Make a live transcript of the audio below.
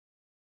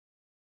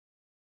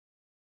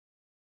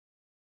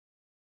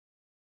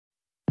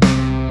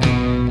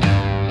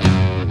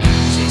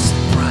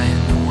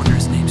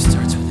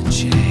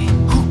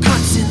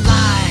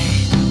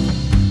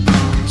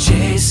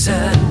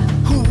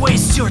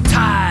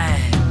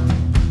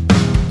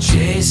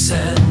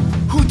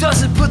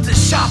a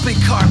shopping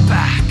cart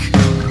back.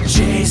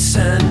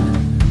 Jason,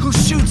 who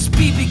shoots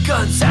BB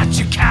guns at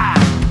your cat.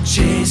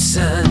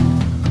 Jason,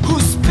 who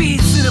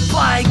speeds in a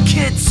blind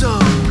kid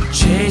zone.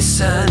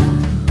 Jason,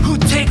 who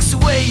takes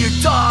away your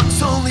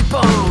dog's only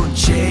bone.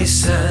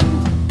 Jason,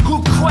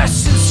 who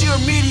questions your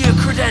media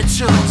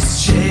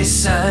credentials.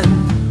 Jason,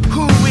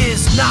 who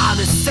is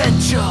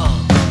non-essential.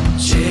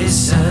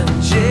 Jason,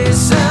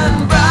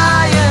 Jason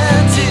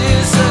Bryant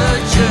is a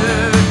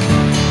jerk,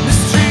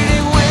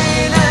 mistreating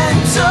Wayne and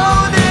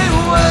Tony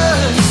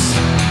worse.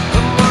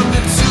 Among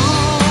the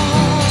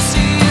tools,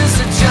 he is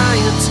a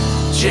giant.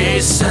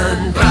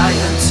 Jason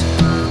Bryant,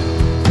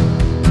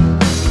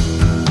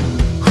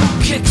 who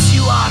kicks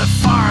you out of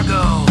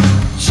Fargo.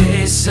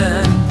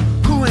 Jason,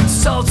 who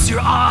insults your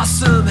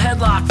awesome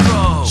headlock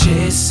throw.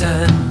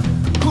 Jason,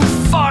 who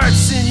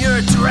farts in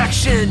your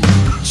direction.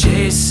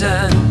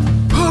 Jason,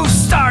 who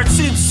starts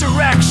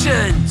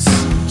insurrections.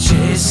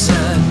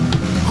 Jason,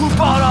 who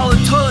bought all the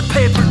toilet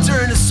paper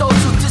during a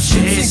social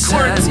distancing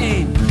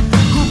quarantine.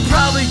 Who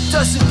probably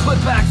doesn't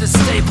put back the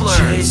stapler.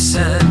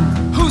 Jason,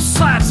 who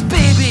slaps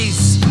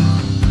babies.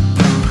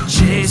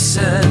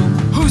 Jason,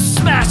 who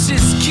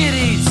smashes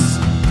kitties.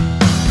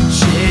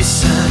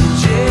 Jason,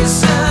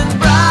 Jason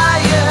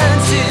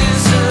Bryant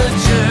is a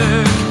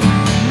jerk,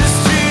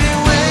 mistreating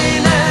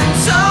Wayne and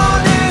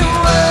Tony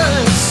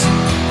worse.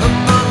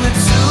 Among the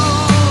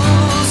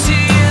tools,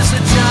 he is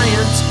a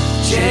giant.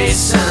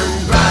 Jason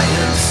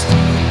Bryant,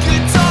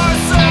 guitar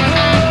solo.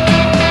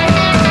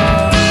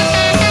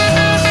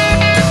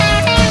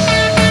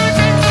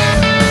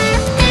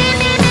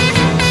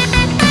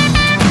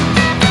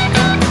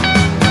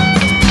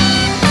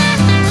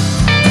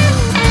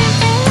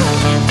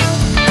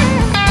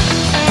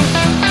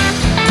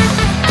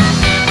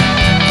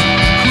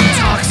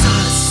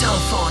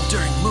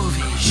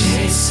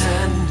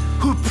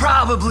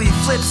 Probably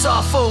flips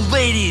off old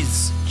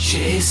ladies.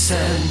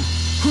 Jason,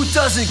 who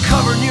doesn't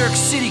cover New York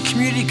City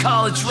Community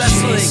College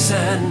wrestling.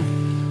 Jason,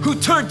 who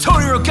turned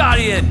Tony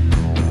Rogatian.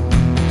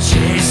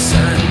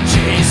 Jason,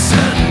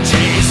 Jason,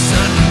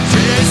 Jason,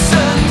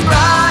 Jason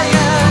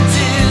Bryant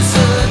is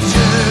a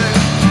jerk,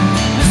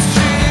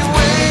 mistreating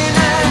Wayne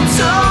and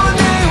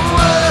Tony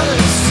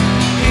worse.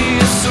 He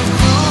is so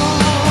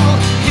cruel,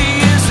 he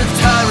is a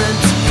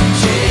tyrant.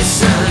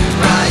 Jason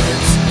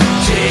Bryant,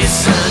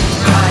 Jason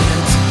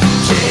Bryant,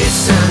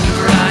 Jason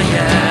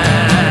Bryant,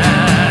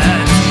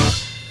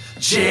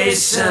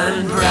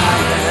 Jason Bryant.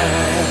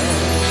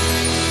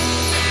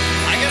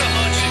 I got a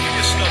hunch that you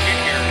just snuck in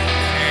here.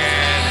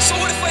 And so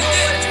what if I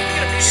did?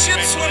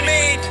 Ships were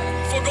made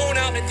for going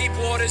out in the deep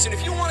waters, and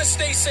if you want to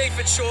stay safe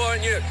at shore,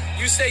 and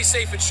you stay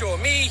safe at shore.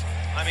 Me,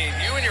 I mean,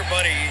 you and your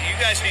buddy, you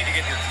guys need to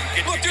get your.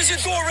 Look, there's a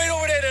door right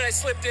over there that I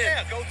slipped in.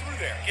 Yeah, go through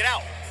there. Get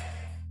out.